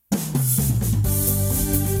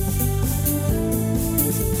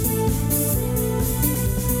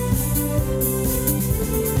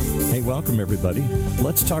Welcome, everybody.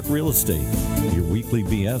 Let's talk real estate. Your weekly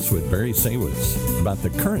BS with Barry Saywitz about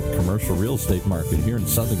the current commercial real estate market here in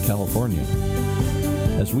Southern California.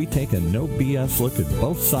 As we take a no BS look at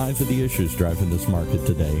both sides of the issues driving this market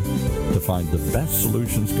today to find the best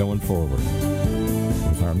solutions going forward.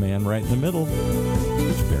 With our man right in the middle,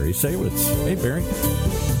 it's Barry Saywitz. Hey, Barry.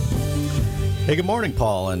 Hey, good morning,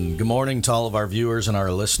 Paul, and good morning to all of our viewers and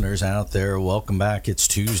our listeners out there. Welcome back. It's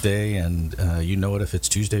Tuesday, and you know it. If it's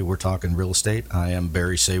Tuesday, we're talking real estate. I am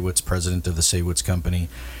Barry Saywitz, president of the Saywitz Company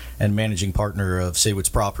and managing partner of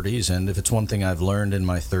Saywitz Properties. And if it's one thing I've learned in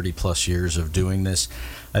my 30-plus years of doing this,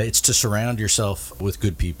 it's to surround yourself with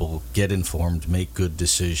good people, get informed, make good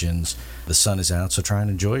decisions. The sun is out, so try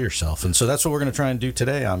and enjoy yourself. And so that's what we're going to try and do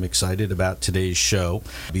today. I'm excited about today's show.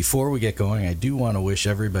 Before we get going, I do want to wish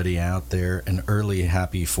everybody out there an early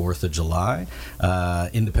happy 4th of July.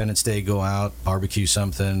 Independence Day, go out, barbecue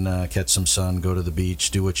something, catch some sun, go to the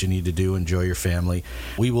beach, do what you need to do, enjoy your family.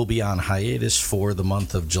 We will be on hiatus for the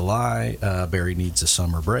month of July. Barry needs a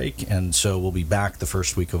summer break, and so we'll be back the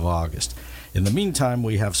first week of August. In the meantime,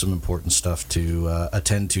 we have some important stuff to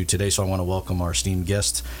attend to today, so I want to welcome our esteemed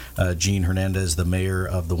guest, Gene Hernandez, the mayor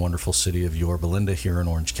of the wonderful city of Yorba here in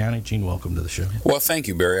Orange County. Gene, welcome to the show. Well, thank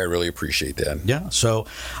you, Barry. I really appreciate that. Yeah, so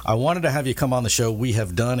I wanted to have you come on the show. We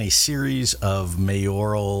have done a series of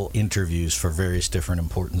mayoral interviews for various different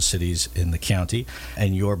important cities in the county,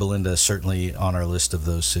 and Yorba is certainly on our list of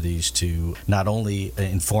those cities to not only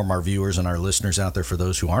inform our viewers and our listeners out there, for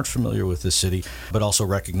those who aren't familiar with this city, but also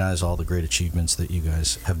recognize all the great achievements that you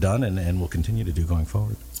guys have done and will continue to do going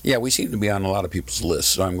forward. Yeah, we seem to be on a lot of people's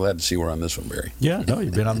lists, so I'm glad to see we're on this one, Barry. Yeah, no,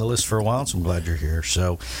 you've been on the list for a while, so I'm glad you're here.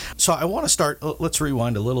 So I want to start, let's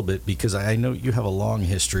rewind a little bit, because I know you have a long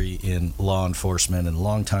history in law enforcement and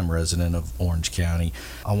longtime resident of Orange County.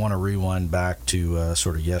 I want to rewind back to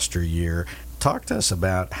sort of yesteryear. Talk to us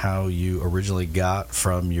about how you originally got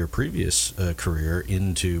from your previous career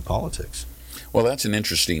into politics. Well, that's an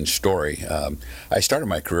interesting story. I started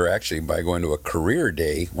my career actually by going to a career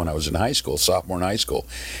day when I was in high school, sophomore in high school,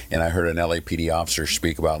 and I heard an LAPD officer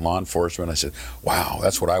speak about law enforcement. I said, wow,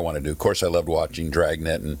 that's what I want to do. Of course, I loved watching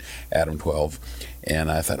Dragnet and Adam 12, and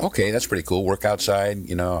I thought, okay, that's pretty cool. Work outside,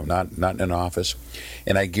 you know, I'm not in an office.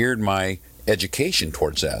 And I geared my education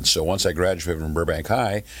towards that. So once I graduated from Burbank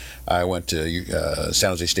High, I went to San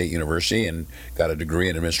Jose State University and got a degree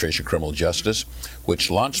in administration criminal justice, which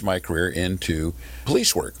launched my career into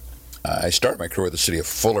police work. I started my career with the city of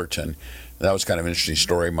Fullerton. That was kind of an interesting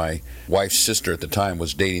story. My wife's sister at the time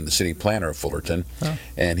was dating the city planner of Fullerton,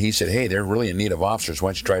 and he said, hey, they're really in need of officers. Why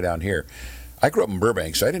don't you try down here? I grew up in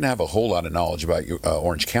Burbank, so I didn't have a whole lot of knowledge about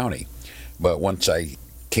Orange County. But once I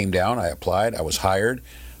came down, I applied, I was hired.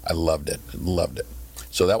 I loved it.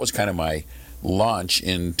 So that was kind of my launch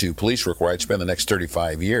into police work, where I'd spend the next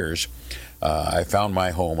 35 years. I found my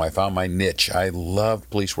home. I found my niche. I loved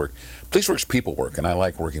police work. Police work's people work, and I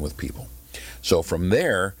like working with people. So from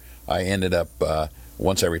there, I ended up,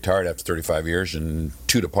 once I retired after 35 years, in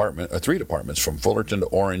three departments, from Fullerton to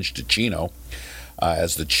Orange to Chino.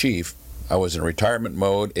 As the chief, I was in retirement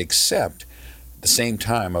mode, except at the same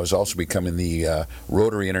time, I was also becoming the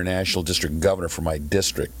Rotary International District Governor for my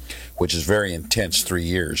district, which is very intense, 3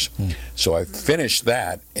 years. So I finished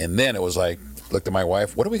that, and then it was like, looked at my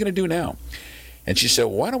wife, what are we going to do now? And she said,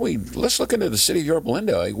 let's look into the city of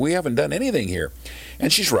Yorba. We haven't done anything here.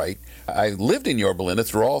 And she's right. I lived in Yorba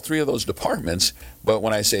through all three of those departments, but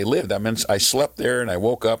when I say lived, that means I slept there and I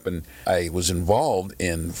woke up and I was involved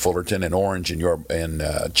in Fullerton and Orange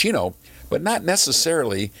and Chino, but not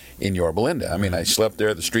necessarily in Yorba. I mean, I slept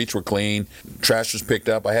there, the streets were clean, trash was picked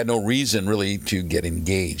up. I had no reason really to get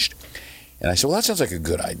engaged. And I said, well, that sounds like a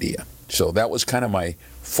good idea. So that was kind of my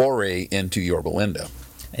foray into Yorba.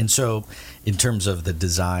 And so in terms of the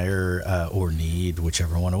desire or need,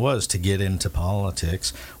 whichever one it was, to get into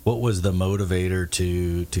politics, what was the motivator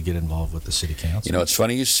to get involved with the city council? You know, it's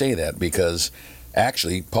funny you say that, because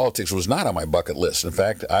actually politics was not on my bucket list. In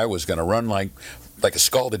fact, I was going to run like a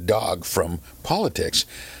scalded dog from politics.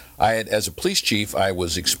 As a police chief, I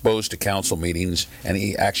was exposed to council meetings, and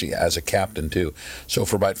actually as a captain too. So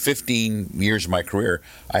for about 15 years of my career,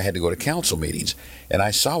 I had to go to council meetings, and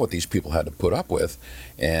I saw what these people had to put up with,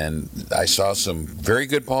 and I saw some very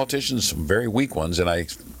good politicians, some very weak ones, and I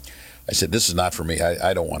said, this is not for me.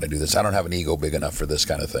 I don't want to do this. I don't have an ego big enough for this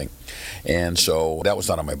kind of thing. And so that was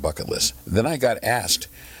not on my bucket list. Then I got asked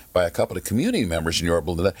by a couple of community members in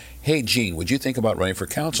Yorba, hey, Gene, would you think about running for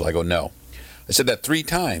council? I go, no. I said that 3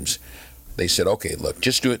 times. They said, okay, look,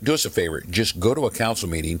 just do us a favor. Just go to a council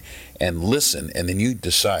meeting and listen, and then you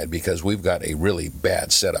decide, because we've got a really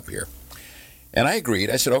bad setup here. And I agreed.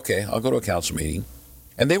 I said, okay, I'll go to a council meeting.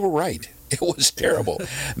 And they were right. It was terrible.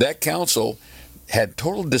 That council had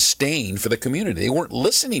total disdain for the community. They weren't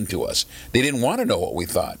listening to us. They didn't want to know what we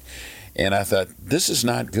thought. And I thought, this is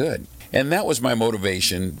not good. And that was my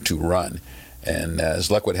motivation to run. And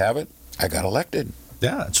as luck would have it, I got elected.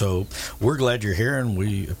 Yeah, so we're glad you're here, and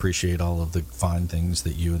we appreciate all of the fine things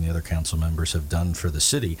that you and the other council members have done for the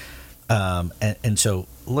city. And so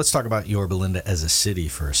let's talk about Yorba Linda as a city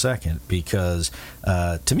for a second, because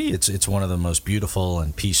to me it's one of the most beautiful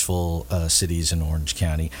and peaceful cities in Orange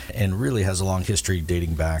County, and really has a long history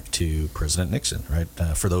dating back to President Nixon, right?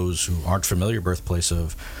 For those who aren't familiar, birthplace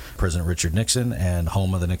of President Richard Nixon and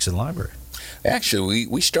home of the Nixon Library. Actually,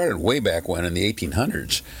 we started way back when in the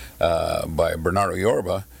 1800s by Bernardo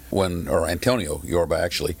Yorba, or Antonio Yorba,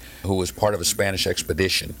 actually, who was part of a Spanish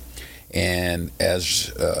expedition. And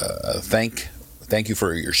as thank you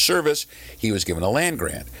for your service, he was given a land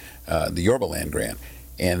grant, the Yorba land grant.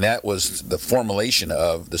 And that was the formulation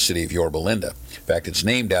of the city of Yorba Linda. In fact, it's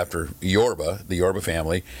named after Yorba, the Yorba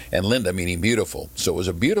family, and Linda meaning beautiful. So it was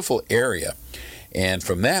a beautiful area. And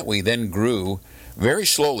from that, we then grew very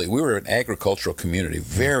slowly. We were an agricultural community,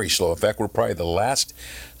 very slow. In fact, we're probably the last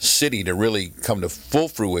city to really come to full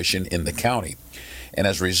fruition in the county. And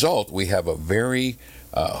as a result, we have a very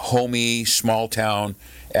homey, small town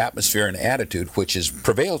atmosphere and attitude, which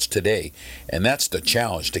prevails today. And that's the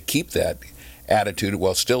challenge, to keep that attitude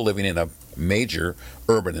while still living in a major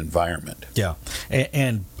urban environment. Yeah,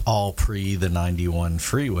 and all pre the 91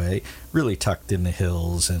 freeway, really tucked in the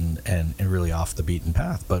hills and really off the beaten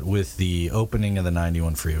path. But with the opening of the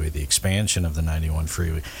 91 freeway, the expansion of the 91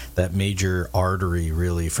 freeway, that major artery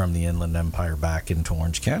really from the Inland Empire back into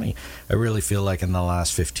Orange County, I really feel like in the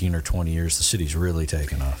last 15 or 20 years, the city's really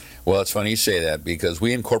taken off. Well, it's funny you say that, because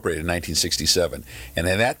we incorporated in 1967, and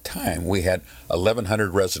at that time we had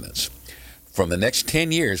 1,100 residents. From the next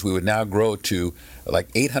 10 years, we would now grow to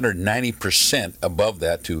like 890% above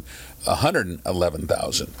that to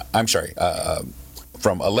 111,000. I'm sorry,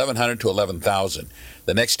 from 1,100 to 11,000.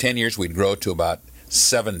 The next 10 years, we'd grow to about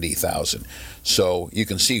 70,000. So you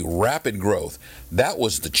can see rapid growth. That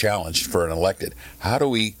was the challenge for an elected. How do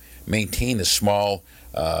we maintain a small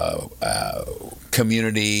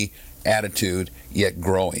community attitude, yet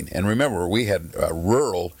growing? And remember, we had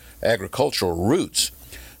rural agricultural roots.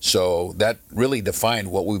 So that really defined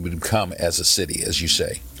what we would become as a city, as you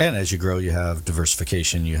say. And as you grow, you have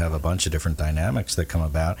diversification. You have a bunch of different dynamics that come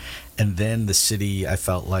about. And then the city, I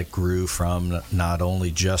felt like, grew from not only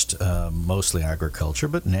just mostly agriculture,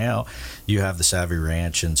 but now you have the Savvy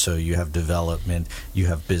Ranch, and so you have development, you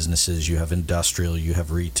have businesses, you have industrial, you have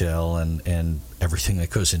retail, and everything that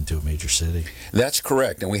goes into a major city. That's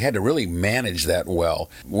correct, and we had to really manage that well.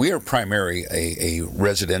 We are primarily a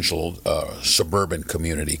residential suburban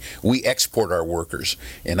community. We export our workers.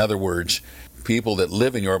 In other words, people that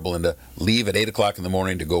live in Yorba Linda leave at 8 o'clock in the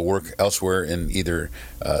morning to go work elsewhere in either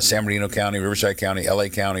San Bernardino County, Riverside County, LA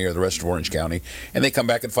County, or the rest of Orange County, and they come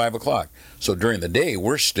back at 5 o'clock. So during the day,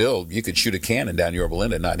 you could shoot a cannon down Yorba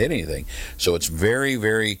Linda and not hit anything. So it's very,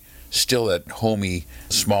 very still that homey,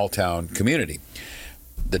 small town community.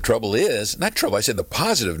 The trouble is, not trouble, I said the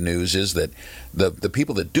positive news is that the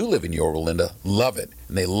people that do live in Yorba Linda love it,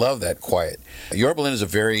 and they love that quiet. Yorba Linda is a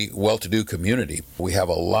very well-to-do community. We have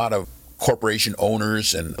a lot of corporation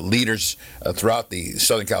owners and leaders throughout the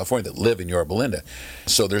Southern California that live in Yorba Linda.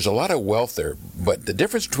 So there's a lot of wealth there. But the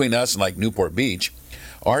difference between us and like Newport Beach,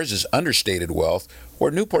 ours is understated wealth,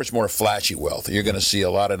 where Newport's more flashy wealth. You're going to see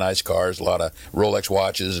a lot of nice cars, a lot of Rolex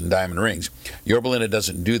watches and diamond rings. Yorba Linda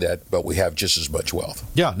doesn't do that, but we have just as much wealth.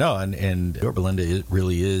 Yeah, no, and Yorba Linda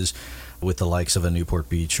really is with the likes of a Newport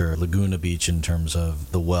Beach or Laguna Beach in terms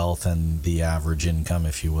of the wealth and the average income,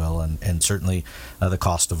 if you will, and certainly the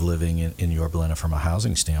cost of living in Yorba Linda from a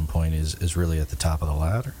housing standpoint is really at the top of the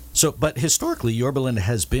ladder. So, but historically, Yorba Linda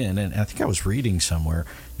has been, and I think I was reading somewhere,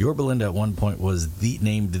 Yorba Linda at one point was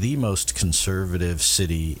named the most conservative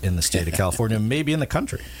city in the state of California, maybe in the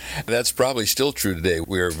country. That's probably still true today.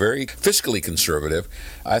 We are very fiscally conservative.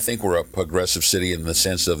 I think we're a progressive city in the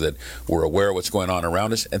sense of that we're aware of what's going on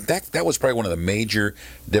around us. In fact, that was probably one of the major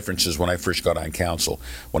differences when I first got on council.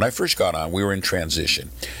 When I first got on, we were in transition.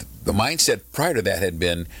 The mindset prior to that had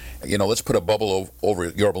been, let's put a bubble over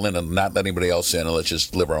Yorba Linda and not let anybody else in, and let's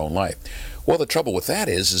just live our own life. Well, the trouble with that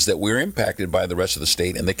is that we're impacted by the rest of the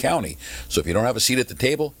state and the county. So if you don't have a seat at the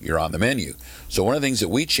table, you're on the menu. So one of the things that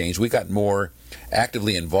we changed, we got more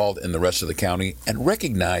actively involved in the rest of the county and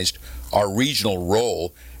recognized our regional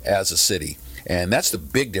role as a city. And that's the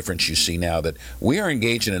big difference you see now, that we are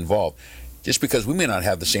engaged and involved. just because we may not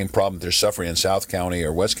have the same problem they're suffering in South County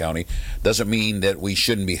or West County doesn't mean that we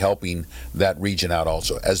shouldn't be helping that region out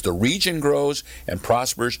also. As the region grows and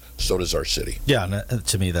prospers, so does our city. Yeah, and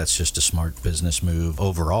to me, that's just a smart business move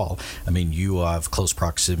overall. I mean, you have close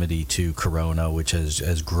proximity to Corona, which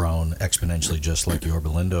has grown exponentially just like Yorba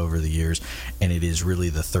Linda over the years, and it is really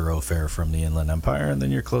the thoroughfare from the Inland Empire. And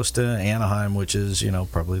then you're close to Anaheim, which is,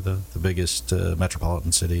 probably the biggest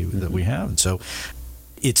metropolitan city that we have. And so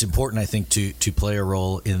it's important, I think, to play a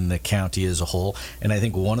role in the county as a whole. And I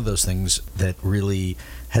think one of those things that really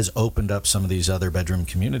has opened up some of these other bedroom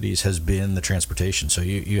communities has been the transportation. So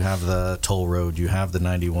you have the toll road, you have the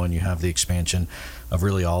 91, you have the expansion of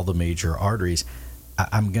really all the major arteries.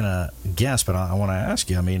 I'm going to guess, but I want to ask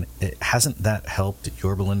you, I mean, hasn't that helped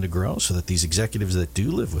Yorba Linda grow so that these executives that do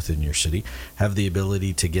live within your city have the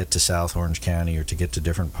ability to get to South Orange County or to get to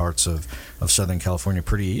different parts of Southern California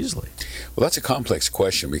pretty easily? Well, that's a complex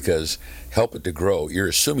question because help it to grow. You're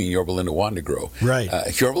assuming Yorba Linda wanted to grow. Right.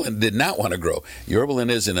 Yorba Linda did not want to grow. Yorba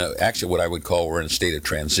Linda is actually what I would call we're in a state of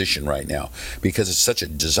transition right now because it's such a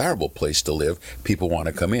desirable place to live. People want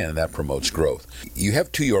to come in, and that promotes growth. You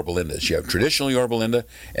have two Yorba Lindas. You have traditional Yorba Linda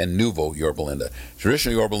and Nouveau Yorba Linda.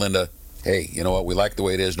 Traditional Yorba Linda, hey, you know what? We like the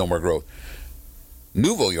way it is. No more growth.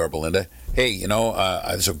 Nouveau Yorba Linda, hey,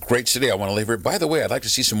 it's a great city. I want to live here. By the way, I'd like to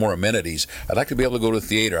see some more amenities. I'd like to be able to go to the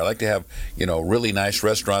theater. I'd like to have, really nice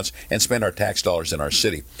restaurants and spend our tax dollars in our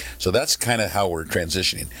city. So that's kind of how we're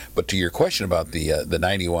transitioning. But to your question about the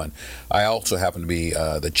 91, I also happen to be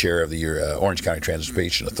the chair of the Orange County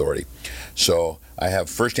Transportation Authority. So I have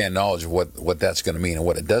firsthand knowledge of what that's going to mean and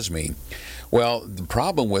what it does mean. Well, the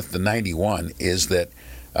problem with the 91 is that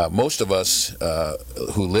most of us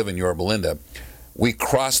who live in Yorba Linda, we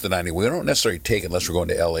cross the 90. We don't necessarily take it unless we're going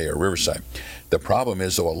to LA or Riverside. The problem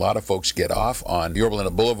is, though, a lot of folks get off on Yorba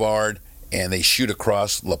Linda Boulevard and they shoot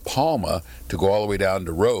across La Palma to go all the way down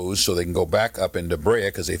to Rose so they can go back up into Brea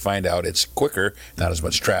because they find out it's quicker, not as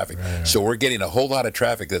much traffic. Right. So we're getting a whole lot of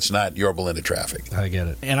traffic that's not Yorba Linda traffic. I get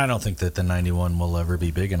it. And I don't think that the 91 will ever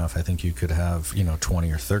be big enough. I think you could have,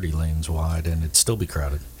 20 or 30 lanes wide and it'd still be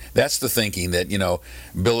crowded. That's the thinking that,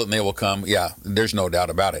 build it and they will come. Yeah, there's no doubt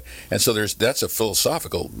about it. And so that's a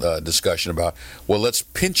philosophical discussion about, well, let's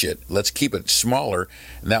pinch it. Let's keep it smaller,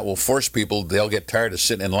 and that will force people. They'll get tired of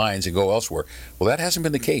sitting in lines and go elsewhere. Well, that hasn't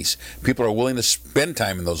been the case. People are willing to spend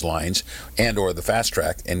time in those lines and or the fast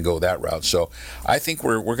track and go that route. So I think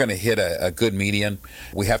we're going to hit a good median.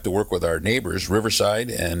 We have to work with our neighbors, Riverside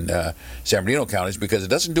and San Bernardino counties, because it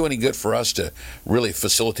doesn't do any good for us to really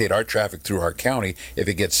facilitate our traffic through our county if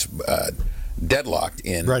it gets deadlocked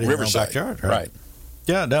in right Riverside. In your own backyard, right?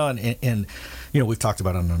 Yeah, no, and we've talked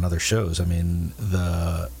about it on other shows. I mean,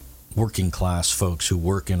 the working class folks who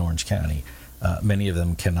work in Orange County, many of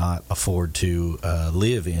them cannot afford to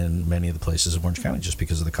live in many of the places of Orange County just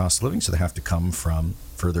because of the cost of living, so they have to come from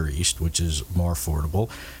further east, which is more affordable.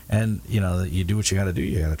 And, you do what you got to do.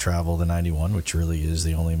 You got to travel the 91, which really is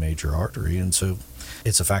the only major artery, and so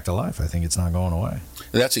it's a fact of life. I think it's not going away.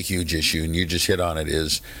 That's a huge issue, and you just hit on it,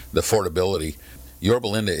 is the affordability. Yorba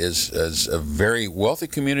Linda is a very wealthy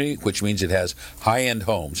community, which means it has high-end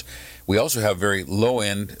homes. We also have very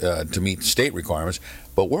low-end to meet state requirements,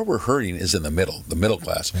 but where we're hurting is in the middle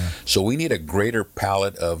class. Yeah. So we need a greater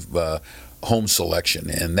palette of home selection,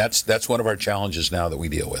 and that's one of our challenges now that we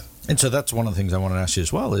deal with. And so that's one of the things I want to ask you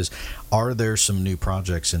as well is, are there some new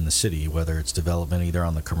projects in the city, whether it's development either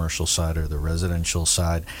on the commercial side or the residential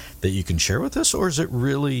side, that you can share with us? Or is it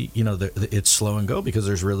really, it's slow and go because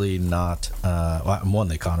there's really not, one,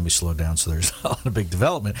 the economy slowed down, so there's not a lot of big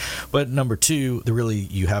development. But number two,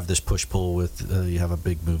 you have this push-pull with, you have a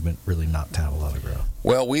big movement really not to have a lot of growth.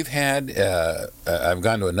 Well, we've had, I've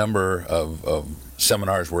gone to a number of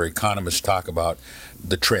seminars where economists talk about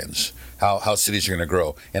the trends, how cities are going to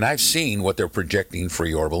grow. And I've seen what they're projecting for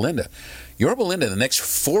Yorba Linda. Yorba Linda in the next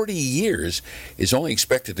 40 years is only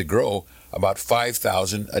expected to grow about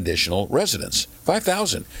 5,000 additional residents.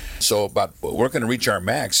 5,000. So we're going to reach our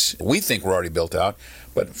max. We think we're already built out,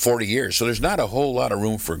 but 40 years. So there's not a whole lot of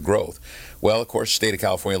room for growth. Well, of course, the state of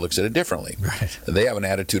California looks at it differently. Right. They have an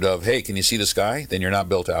attitude of, hey, can you see the sky? Then you're not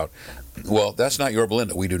built out. Well, that's not Yorba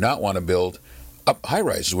Linda. We do not want to build up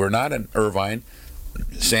high-rises. We're not in Irvine,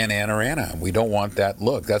 Santa Ana, or Anaheim. We don't want that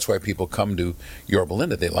look. That's why people come to Yorba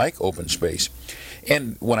Linda. They like open space.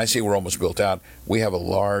 And when I say we're almost built out, we have a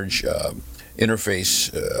large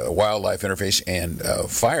interface, wildlife interface, and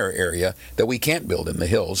fire area that we can't build in the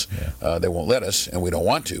hills. Yeah. They won't let us, and we don't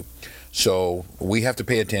want to. So we have to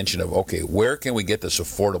pay attention of, okay, where can we get this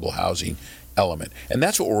affordable housing element? And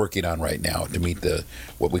that's what we're working on right now to meet the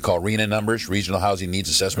what we call RHNA numbers, Regional Housing Needs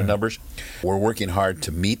Assessment numbers. We're working hard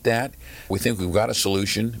to meet that. We think we've got a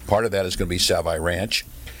solution. Part of that is going to be Savvy Ranch.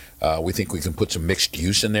 We think we can put some mixed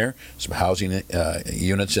use in there, some housing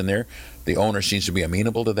units in there. The owner seems to be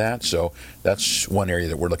amenable to that, so that's one area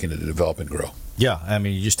that we're looking to develop and grow. Yeah, I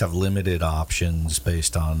mean, you just have limited options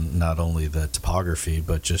based on not only the topography,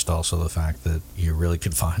 but just also the fact that you're really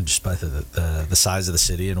confined just by the size of the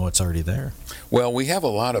city and what's already there. Well, we have a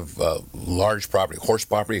lot of large property, horse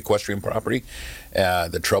property, equestrian property.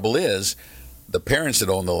 The trouble is, the parents that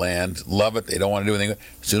own the land love it. They don't want to do anything.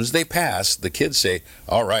 As soon as they pass, the kids say,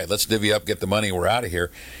 all right, let's divvy up, get the money, we're out of here.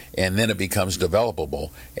 And then it becomes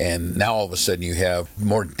developable. And now all of a sudden you have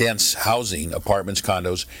more dense housing, apartments,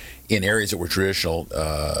 condos, in areas that were traditional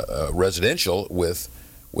residential with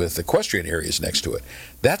equestrian areas next to it.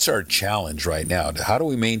 That's our challenge right now. How do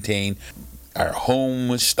we maintain our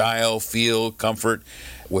home style, feel, comfort,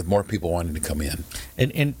 with more people wanting to come in?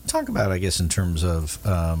 And talk about, I guess, in terms of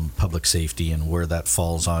public safety and where that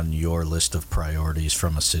falls on your list of priorities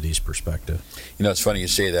from a city's perspective. You know, it's funny you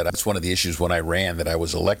say that. That's one of the issues when I ran that I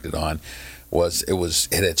was elected on.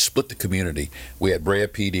 It had split the community. We had Brea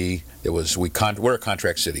PD. We're a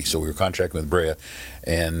contract city, so we were contracting with Brea,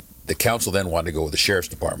 and the council then wanted to go with the sheriff's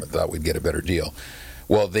department. Thought we'd get a better deal.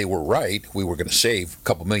 Well, they were right. We were going to save a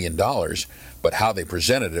couple $1 million, but how they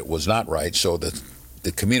presented it was not right. So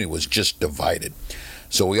the community was just divided.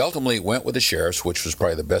 So we ultimately went with the sheriffs, which was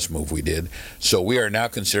probably the best move we did. So we are now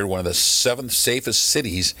considered one of the 7th safest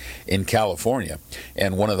cities in California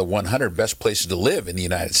and one of the 100 best places to live in the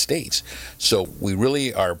United States. So we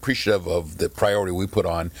really are appreciative of the priority we put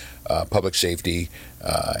on public safety,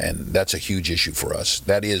 and that's a huge issue for us.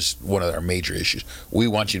 That is one of our major issues. We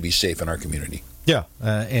want you to be safe in our community. Yeah,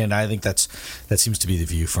 and I think that seems to be the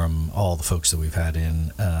view from all the folks that we've had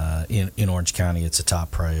in Orange County. It's a top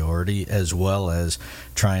priority, as well as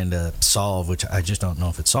trying to solve, which I just don't know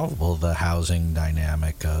if it's solvable, the housing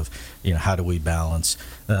dynamic of, how do we balance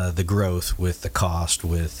the growth with the cost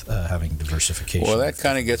with having diversification. Well, that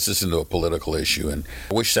kind of gets us into a political issue, and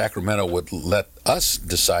I wish Sacramento would let us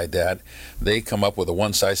decide that. They come up with a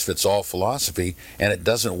one-size-fits-all philosophy, and it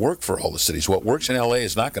doesn't work for all the cities. What works in L.A.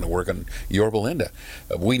 is not going to work in Yorba.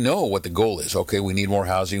 We know what the goal is. Okay, we need more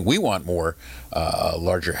housing. We want more,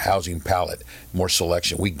 larger housing palette, more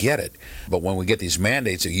selection. We get it. But when we get these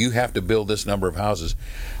mandates that you have to build this number of houses,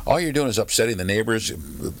 all you're doing is upsetting the neighbors.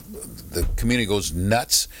 The community goes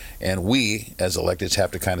nuts, and we, as electeds,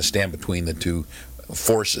 have to kind of stand between the two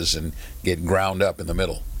forces and get ground up in the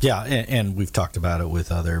middle. Yeah, and we've talked about it with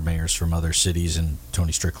other mayors from other cities, and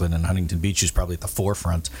Tony Strickland in Huntington Beach is probably at the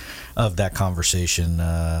forefront of that conversation,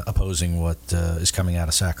 opposing what is coming out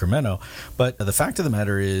of Sacramento. But the fact of the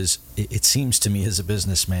matter is, it seems to me as a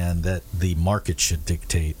businessman that the market should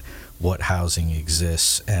dictate what housing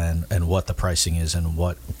exists and what the pricing is and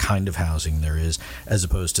what kind of housing there is, as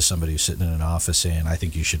opposed to somebody who's sitting in an office saying, I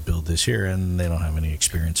think you should build this here, and they don't have any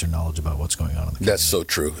experience or knowledge about what's going on in the community. That's so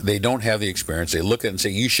true. They don't have the experience. They look at it and say,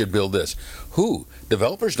 you should build this. Who?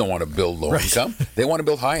 Developers don't want to build low income. They want to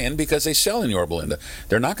build high end because they sell in Yorba Linda.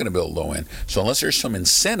 They're not going to build low end. So unless there's some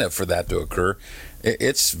incentive for that to occur,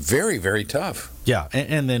 it's very, very tough. Yeah,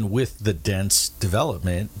 and then with the dense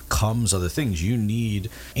development comes other things. You need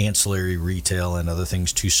ancillary retail and other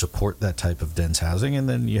things to support that type of dense housing, and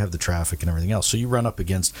then you have the traffic and everything else. So you run up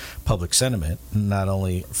against public sentiment, not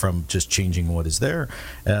only from just changing what is there,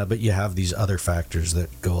 but you have these other factors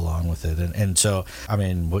that go along with it. And so, I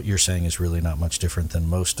mean, what you're saying is really not much different than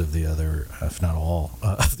most of the other, if not all,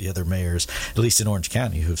 of the other mayors, at least in Orange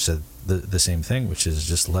County, who've said the same thing, which is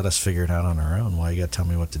just let us figure it out on our own. Why you got to tell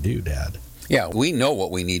me what to do, Dad? Yeah, we know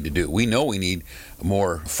what we need to do. We know we need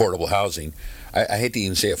more affordable housing. I hate to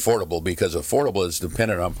even say affordable, because affordable is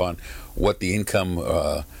dependent upon what the income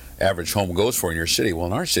average home goes for in your city. Well,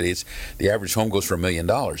 in our city, the average home goes for $1 million,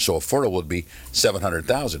 so affordable would be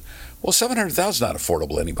 $700,000. Well, $700,000 is not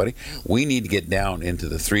affordable to anybody. We need to get down into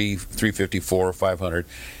the $350,000, $400,000, $500,000,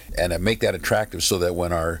 and make that attractive so that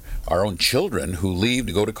when our own children who leave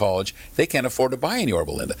to go to college, they can't afford to buy in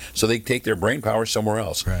Yorba Linda, so they take their brain power somewhere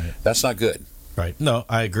else. Right. That's not good. Right. No,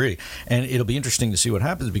 I agree. And it'll be interesting to see what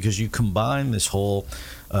happens, because you combine this whole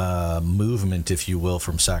movement, if you will,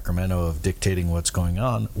 from Sacramento of dictating what's going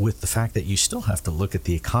on with the fact that you still have to look at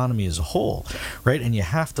the economy as a whole, right? And you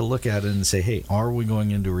have to look at it and say, hey, are we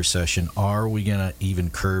going into a recession? Are we going to even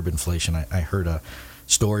curb inflation? I heard a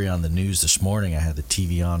story on the news this morning. I had the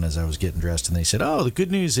TV on as I was getting dressed, and they said, oh, the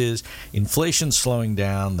good news is inflation's slowing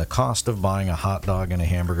down. The cost of buying a hot dog and a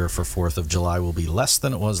hamburger for 4th of July will be less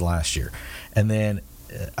than it was last year. And then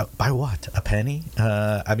by what? A penny?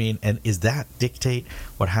 And is that dictate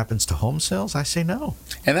what happens to home sales? I say no.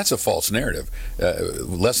 And that's a false narrative.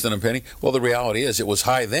 Less than a penny? Well, the reality is it was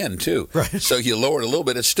high then, too. Right. So you lower it a little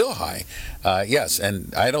bit, it's still high. Yes,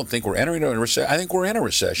 and I don't think we're entering a recession. I think we're in a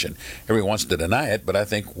recession. Everyone wants to deny it, but I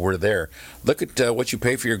think we're there. Look at what you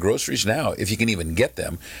pay for your groceries now, if you can even get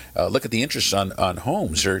them. Look at the interest on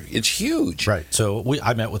homes. It's huge. Right. So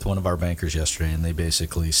I met with one of our bankers yesterday, and they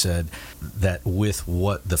basically said that with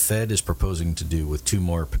what the Fed is proposing to do with 2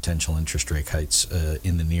 more potential interest rate hikes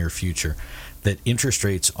in the near future, that interest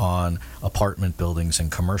rates on apartment buildings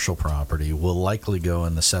and commercial property will likely go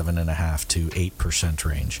in the 7.5% to 8%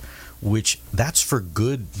 range, which that's for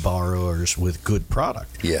good borrowers with good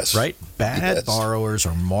product. Yes. Right? Bad Yes. borrowers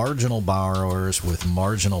or marginal borrowers with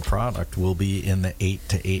marginal product will be in the 8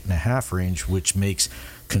 to 8.5 range, which makes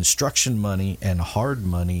construction money and hard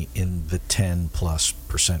money in the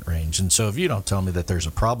 10+% range. And so if you don't tell me that there's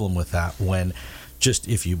a problem with that, when just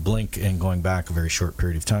if you blink and going back a very short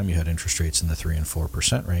period of time, you had interest rates in the 3 and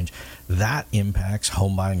 4% range, that impacts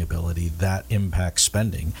home buying ability, that impacts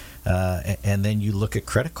spending. And then you look at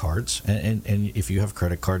credit cards, and if you have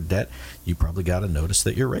credit card debt, you probably got to notice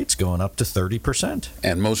that your rate's going up to 30%.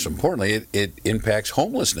 And most importantly, it impacts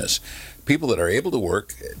homelessness. People that are able to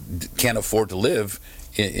work can't afford to live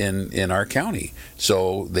in our county,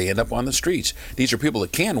 so they end up on the streets. These are people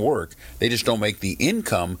that can work, they just don't make the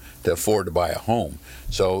income to afford to buy a home.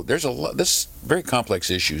 So there's this very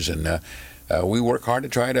complex issues, and we work hard to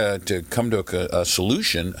try to come to a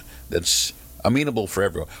solution that's amenable for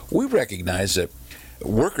everyone. We recognize that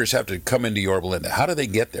workers have to come into Yorba Linda. How do they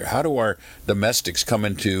get there? How do our domestics come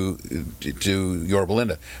into Yorba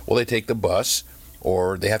Linda? Well, they take the bus,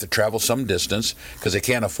 or they have to travel some distance because they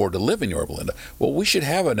can't afford to live in Yorba Linda. Well, we should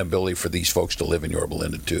have an ability for these folks to live in Yorba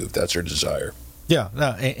Linda, too, if that's their desire. Yeah,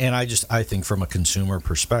 no, and I think from a consumer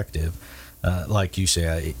perspective, like you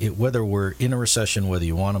say, whether we're in a recession, whether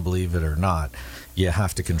you want to believe it or not, you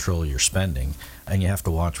have to control your spending, and you have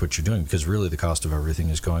to watch what you're doing, because really the cost of everything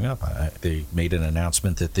is going up. They made an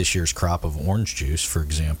announcement that this year's crop of orange juice, for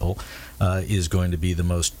example, is going to be the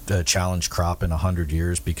most challenged crop in 100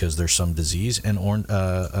 years because there's some disease, and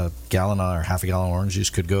a gallon or half a gallon of orange juice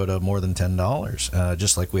could go to more than $10,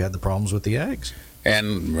 just like we had the problems with the eggs. And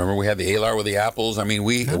remember, we had the ALAR with the apples. I mean,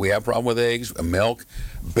 we have a problem with eggs, milk,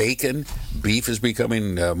 bacon, beef is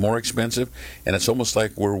becoming more expensive, and it's almost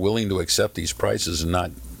like we're willing to accept these prices and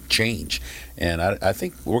not change. And I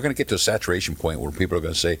think we're going to get to a saturation point where people are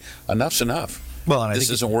going to say, enough's enough. Well, and this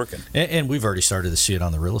isn't working. And we've already started to see it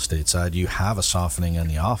on the real estate side. You have a softening in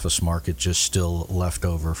the office market, just still left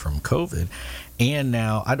over from COVID. And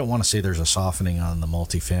now, I don't want to say there's a softening on the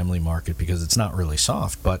multifamily market because it's not really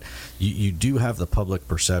soft, but you do have the public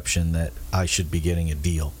perception that I should be getting a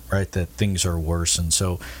deal, right? That things are worse. And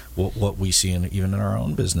so what we see even in our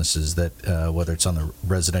own businesses, that whether it's on the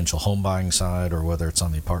residential home buying side or whether it's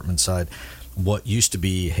on the apartment side, what used to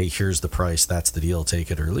be, hey, here's the price, that's the deal,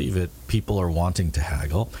 take it or leave it, people are wanting to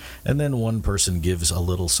haggle. And then one person gives a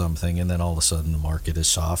little something, and then all of a sudden the market is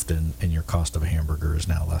soft, and your cost of a hamburger is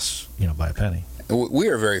now less, by a penny. We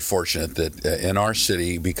are very fortunate that in our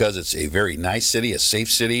city, because it's a very nice city, a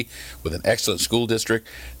safe city with an excellent school district,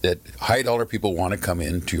 that high-dollar people want to come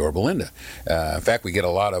into Yorba Linda. In fact, we get a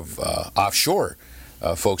lot of offshore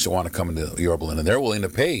folks that want to come into Yorba Linda. They're willing to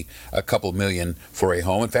pay a couple million for a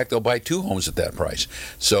home. In fact, they'll buy 2 homes at that price.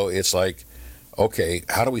 So it's like, okay,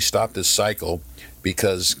 how do we stop this cycle?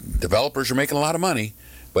 Because developers are making a lot of money,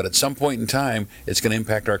 but at some point in time, it's going to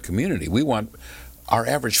impact our community. We want our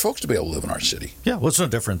average folks to be able to live in our city. Yeah, well, it's no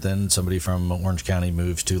different than somebody from Orange County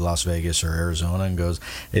moves to Las Vegas or Arizona and goes,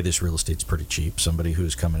 hey, this real estate's pretty cheap. Somebody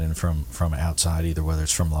who's coming in from outside, either whether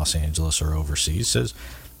it's from Los Angeles or overseas, says,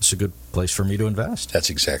 it's a good place for me to invest. That's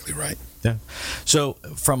exactly right. Yeah. So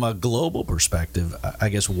from a global perspective, I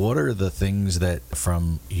guess, what are the things that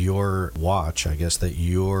from your watch, I guess, that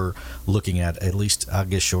you're looking at least, I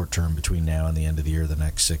guess, short term between now and the end of the year, the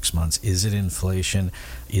next 6 months? Is it inflation?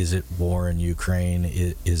 Is it war in Ukraine?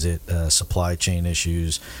 Is it supply chain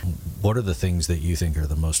issues? What are the things that you think are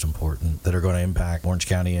the most important that are going to impact Orange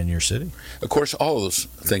County and your city? Of course, all of those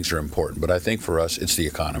things are important, but I think for us, it's the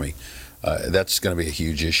economy. That's going to be a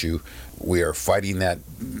huge issue. We are fighting that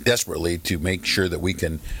desperately to make sure that we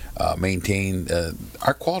can maintain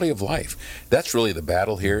our quality of life. That's really the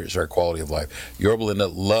battle here, is our quality of life. Yorba Linda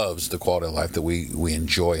loves the quality of life that we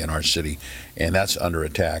enjoy in our city, and that's under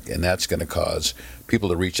attack, and that's going to cause people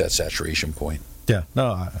to reach that saturation point. Yeah,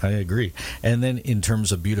 no, I agree. And then in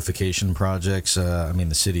terms of beautification projects, I mean,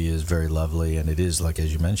 the city is very lovely, and it is, like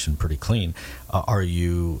as you mentioned, pretty clean. Are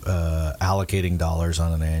you allocating dollars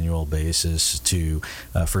on an annual basis to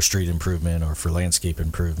for street improvement or for landscape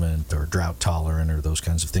improvement or drought tolerant or those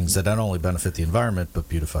kinds of things that not only benefit the environment but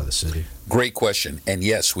beautify the city? Great question. And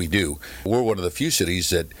yes, we do. We're one of the few cities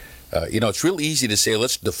that it's real easy to say,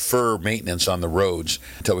 let's defer maintenance on the roads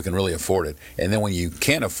until we can really afford it. And then when you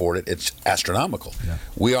can't afford it, it's astronomical. Yeah.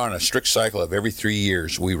 We are on a strict cycle of every 3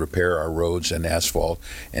 years we repair our roads and asphalt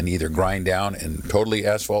and either grind down and totally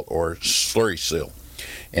asphalt or slurry seal.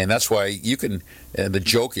 And that's why you can, the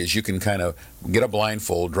joke is you can kind of get a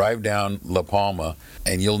blindfold, drive down La Palma,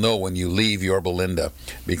 and you'll know when you leave Yorba Linda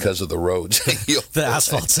because of the roads. The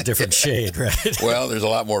asphalt's a different shade, right? Well, there's a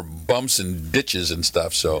lot more bumps and ditches and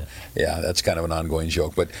stuff. So, yeah, that's kind of an ongoing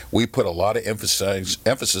joke. But we put a lot of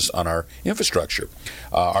emphasis on our infrastructure.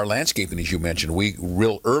 Our landscaping, as you mentioned, we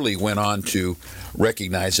real early went on to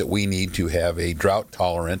recognize that we need to have a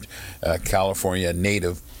drought-tolerant California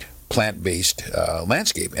native plant-based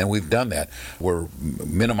landscape, and we've done that. We're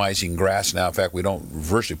minimizing grass now. In fact, we don't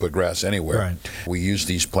virtually put grass anywhere. Right. We use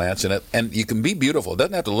these plants, and you can be beautiful. It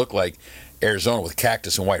doesn't have to look like Arizona with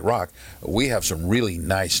cactus and white rock. We have some really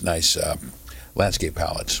nice landscape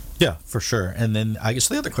palettes. Yeah, for sure. And then I guess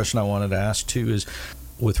the other question I wanted to ask too is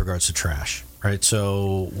with regards to trash. Right,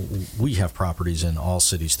 so we have properties in all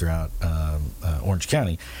cities throughout Orange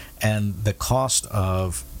County, and the cost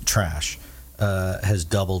of trash has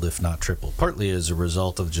doubled, if not tripled, partly as a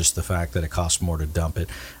result of just the fact that it costs more to dump it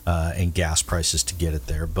and gas prices to get it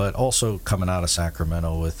there, but also coming out of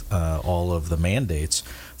Sacramento with all of the mandates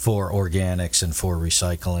for organics and for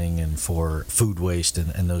recycling and for food waste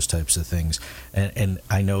and those types of things. And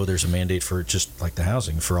I know there's a mandate for just like the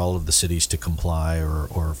housing, for all of the cities to comply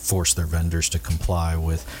or force their vendors to comply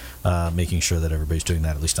with making sure that everybody's doing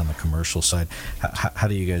that, at least on the commercial side. How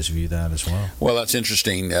do you guys view that as well? Well, that's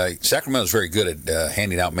interesting. Sacramento's very good at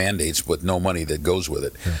handing out mandates with no money that goes with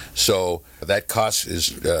it. Yeah. So that cost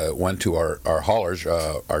went to our haulers,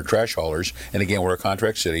 our trash haulers. And again, we're a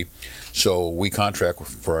contract city, so we contract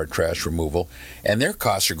for our trash removal, and their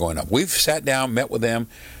costs are going up. We've sat down, met with them,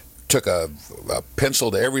 took a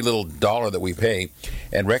pencil to every little dollar that we pay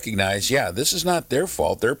and recognized, this is not their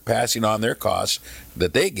fault. They're passing on their costs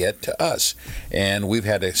that they get to us, and we've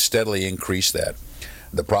had to steadily increase that.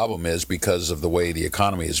 The problem is because of the way the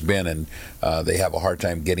economy has been, and they have a hard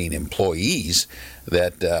time getting employees,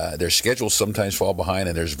 that their schedules sometimes fall behind,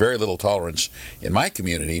 and there's very little tolerance in my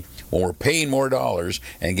community when we're paying more dollars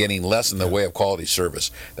and getting less in the way of quality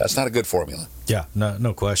service. That's not a good formula. Yeah,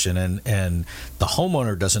 no question. And the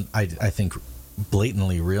homeowner doesn't, I think,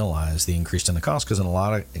 blatantly realize the increase in the cost, because in a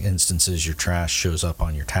lot of instances your trash shows up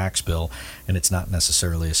on your tax bill and it's not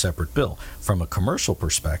necessarily a separate bill. From a commercial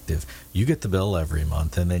perspective, you get the bill every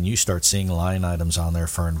month and then you start seeing line items on there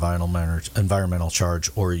for environmental charge,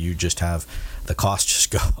 or you just have the cost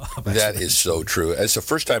just go up. That is so true. It's the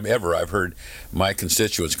first time ever I've heard my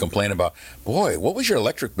constituents complain about, boy, what was your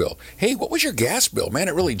electric bill? Hey, what was your gas bill? Man,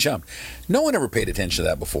 it really jumped. No one ever paid attention to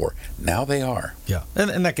that before. Now they are. Yeah,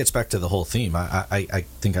 and that gets back to the whole theme. I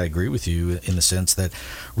think I agree with you in the sense that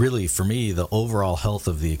really, for me, the overall health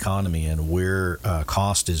of the economy and where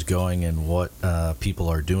cost is going and what people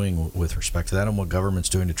are doing with respect to that and what government's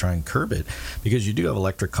doing to try and curb it, because you do have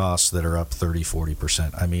electric costs that are up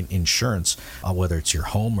 30-40%. I mean, insurance, whether it's your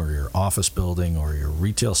home or your office building or your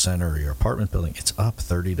retail center or your apartment building, it's up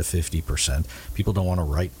 30-50%. People don't want to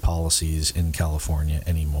write policies in California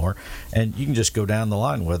anymore. And you can just go down the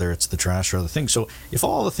line, whether it's the trash or other things. So if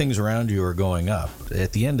all the things around you are going up,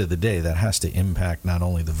 at the end of the day, that has to impact not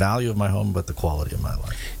only the value of my home, but the quality of my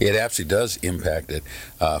life. It absolutely does impact it.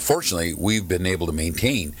 Fortunately, we've been able to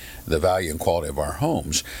maintain the value and quality of our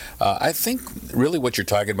homes. I think really what you're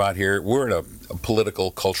talking about here, we're in a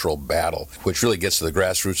political, cultural battle, which really gets to the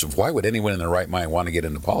grassroots of why would anyone in their right mind want to get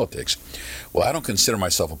into politics? Well, I don't consider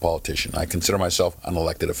myself a politician. I consider myself an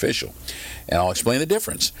elected official. And I'll explain the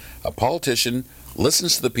difference. A politician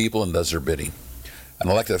listens to the people and does their bidding. An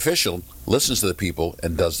elected official listens to the people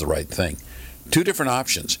and does the right thing. Two different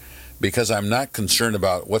options. Because I'm not concerned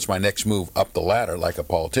about what's my next move up the ladder like a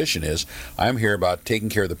politician is. I'm here about taking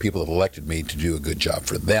care of the people that elected me to do a good job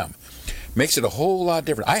for them. Makes it a whole lot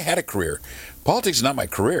different. I had a career. Politics is not my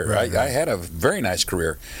career. Right. I had a very nice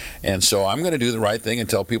career. And so I'm going to do the right thing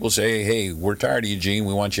until people say, hey, we're tired of you, Gene.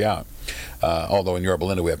 We want you out. Although in Yorba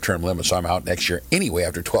Linda we have term limits, so I'm out next year anyway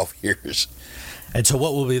after 12 years. And so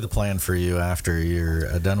what will be the plan for you after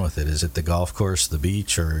you're done with it? Is it the golf course, the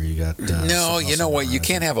beach, or you got... No, you know what? You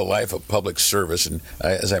can't have a life of public service. And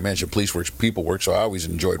as I mentioned, police work, people work, so I always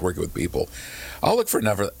enjoyed working with people. I'll look for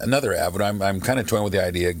another avenue. I'm kind of toying with the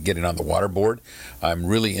idea of getting on the water board. I'm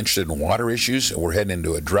really interested in water issues. We're heading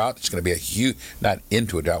into a drought. It's going to be a huge, not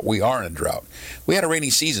into a drought. We are in a drought. We had a rainy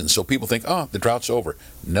season, so people think, oh, the drought's over.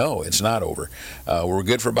 No, it's not over. We're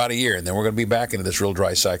good for about a year, and then we're going to be back into this real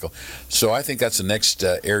dry cycle. So I think that's the next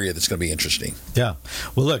area that's going to be interesting. Yeah.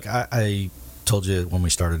 Well, look, I told you when we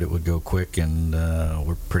started it would go quick, and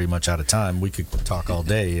we're pretty much out of time. We could talk all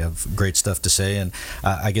day. You have great stuff to say, and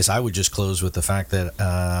I guess I would just close with the fact that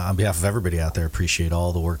on behalf of everybody out there, appreciate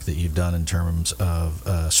all the work that you've done in terms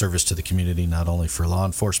of service to the community, not only for law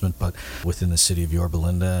enforcement but within the city of Yorba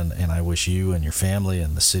Linda, and I wish you and your family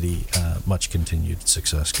and the city much continued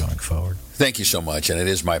success going forward. Thank you so much, and it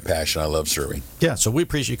is my passion. I love serving. Yeah, so we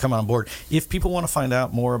appreciate you coming on board. If people want to find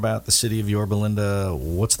out more about the city of Yorba Linda,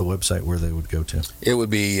 what's the website where they would go to? It would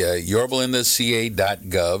be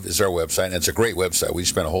yorbalindaca.gov is our website, and it's a great website. We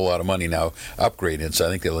spent a whole lot of money now upgrading it, so I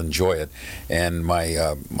think they'll enjoy it. And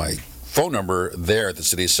my phone number there at the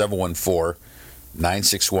city is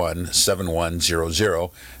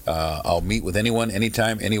 714-961-7100. I'll meet with anyone,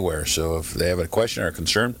 anytime, anywhere. So if they have a question or a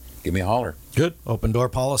concern, give me a holler. Good. Open door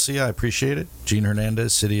policy. I appreciate it. Gene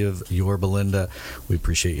Hernandez, City of Yorba Linda. We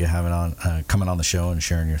appreciate you coming on the show and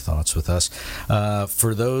sharing your thoughts with us.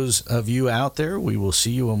 For those of you out there, we will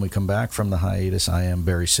see you when we come back from the hiatus. I am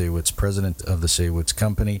Barry Saywitz, president of the Saywitz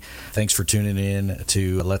Company. Thanks for tuning in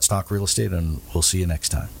to Let's Talk Real Estate, and we'll see you next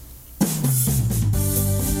time.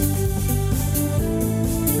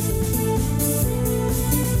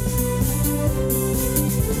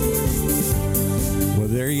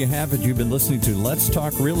 There you have it. You've been listening to Let's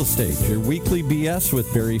Talk Real Estate, your weekly BS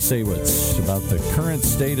with Barry Saywitz about the current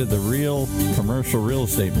state of the real commercial real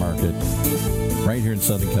estate market right here in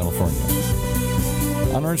Southern California.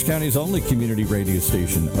 On Orange County's only community radio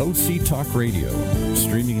station, OC Talk Radio,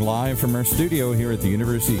 streaming live from our studio here at the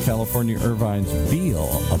University of California Irvine's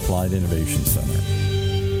Beale Applied Innovation Center.